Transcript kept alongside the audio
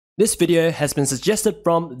This video has been suggested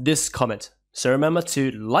from this comment, so remember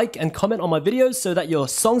to like and comment on my videos so that your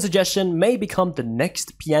song suggestion may become the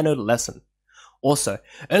next piano lesson. Also,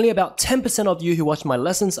 only about 10% of you who watch my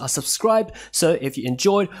lessons are subscribed, so if you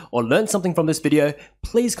enjoyed or learned something from this video,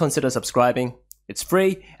 please consider subscribing. It's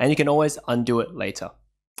free and you can always undo it later.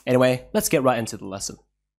 Anyway, let's get right into the lesson.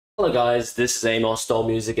 Hello guys, this is Amosdoll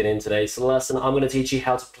Music, and in today's lesson I'm going to teach you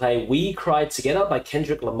how to play We Cried Together by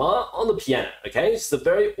Kendrick Lamar on the piano, okay? It's a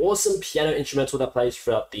very awesome piano instrumental that plays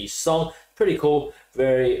throughout the song. Pretty cool,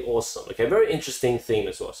 very awesome, okay? Very interesting theme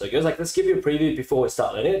as well. So it goes like, let's give you a preview before we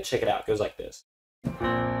start learning it. Check it out, it goes like this.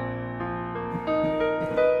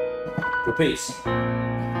 Repeats. You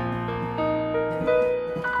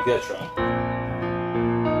gotta try.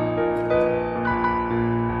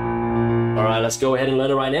 Alright, let's go ahead and learn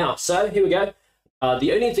it right now. So, here we go.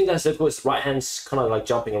 The only thing that's difficult is right hand's kind of like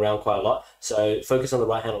jumping around quite a lot. So, focus on the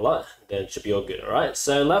right hand a lot, then it should be all good, alright?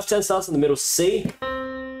 So, left hand starts in the middle C,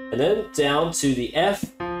 and then down to the F,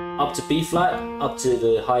 up to B flat, up to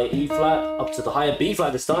the higher E flat, up to the higher B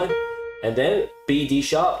flat this time, and then B, D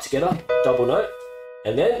sharp together, double note.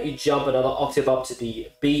 And then you jump another octave up to the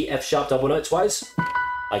B, F sharp double note twice,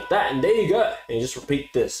 like that, and there you go. And you just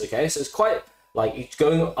repeat this, okay? So, it's quite like it's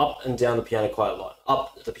going up and down the piano quite a lot,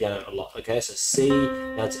 up the piano a lot, okay? So C,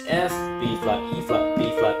 now to F, B flat, E flat, B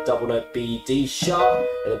flat, double note, B, D sharp,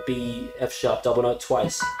 and then B, F sharp, double note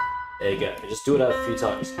twice. There you go. And just do it a few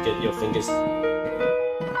times. Get your fingers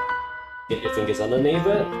underneath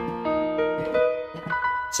it,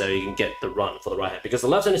 so you can get the run for the right hand. Because the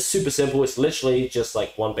left hand is super simple. It's literally just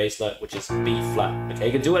like one bass note, which is B flat. Okay,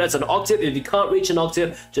 you can do it as an octave. If you can't reach an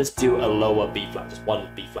octave, just do a lower B flat, just one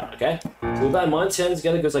B flat. Okay. So with that in mind, two hands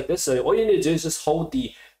together goes like this. So all you need to do is just hold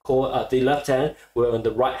the chord, the left hand, where when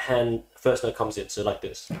the right hand first note comes in. So like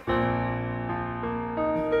this. And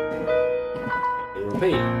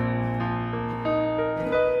repeat.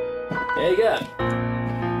 There you go.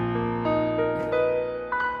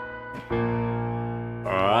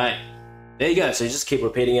 Alright, there you go. So you just keep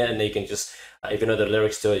repeating it, and then you can just, if you know the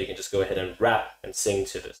lyrics to it, you can just go ahead and rap and sing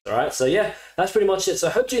to this. Alright, so yeah, that's pretty much it. So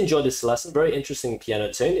I hope you enjoyed this lesson. Very interesting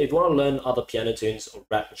piano tune. If you want to learn other piano tunes or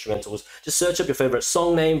rap instrumentals, just search up your favorite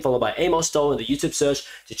song name followed by Amosdoll in the YouTube search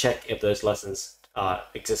to check if those lessons are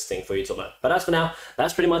existing for you to learn. But as for now,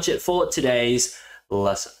 that's pretty much it for today's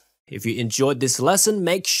lesson. If you enjoyed this lesson,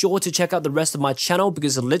 make sure to check out the rest of my channel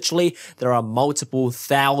because literally there are multiple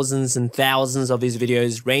thousands and thousands of these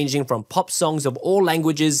videos ranging from pop songs of all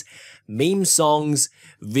languages, meme songs,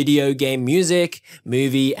 video game music,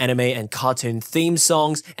 movie, anime, and cartoon theme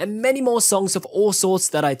songs, and many more songs of all sorts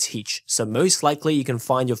that I teach. So most likely you can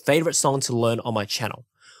find your favorite song to learn on my channel.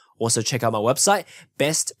 Also check out my website,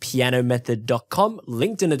 bestpianomethod.com,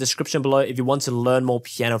 linked in the description below if you want to learn more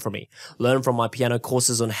piano from me. Learn from my piano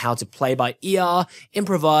courses on how to play by ear,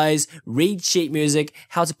 improvise, read sheet music,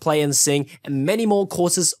 how to play and sing, and many more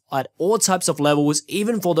courses at all types of levels,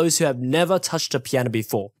 even for those who have never touched a piano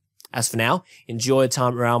before. As for now, enjoy your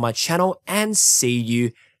time around my channel and see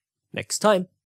you next time.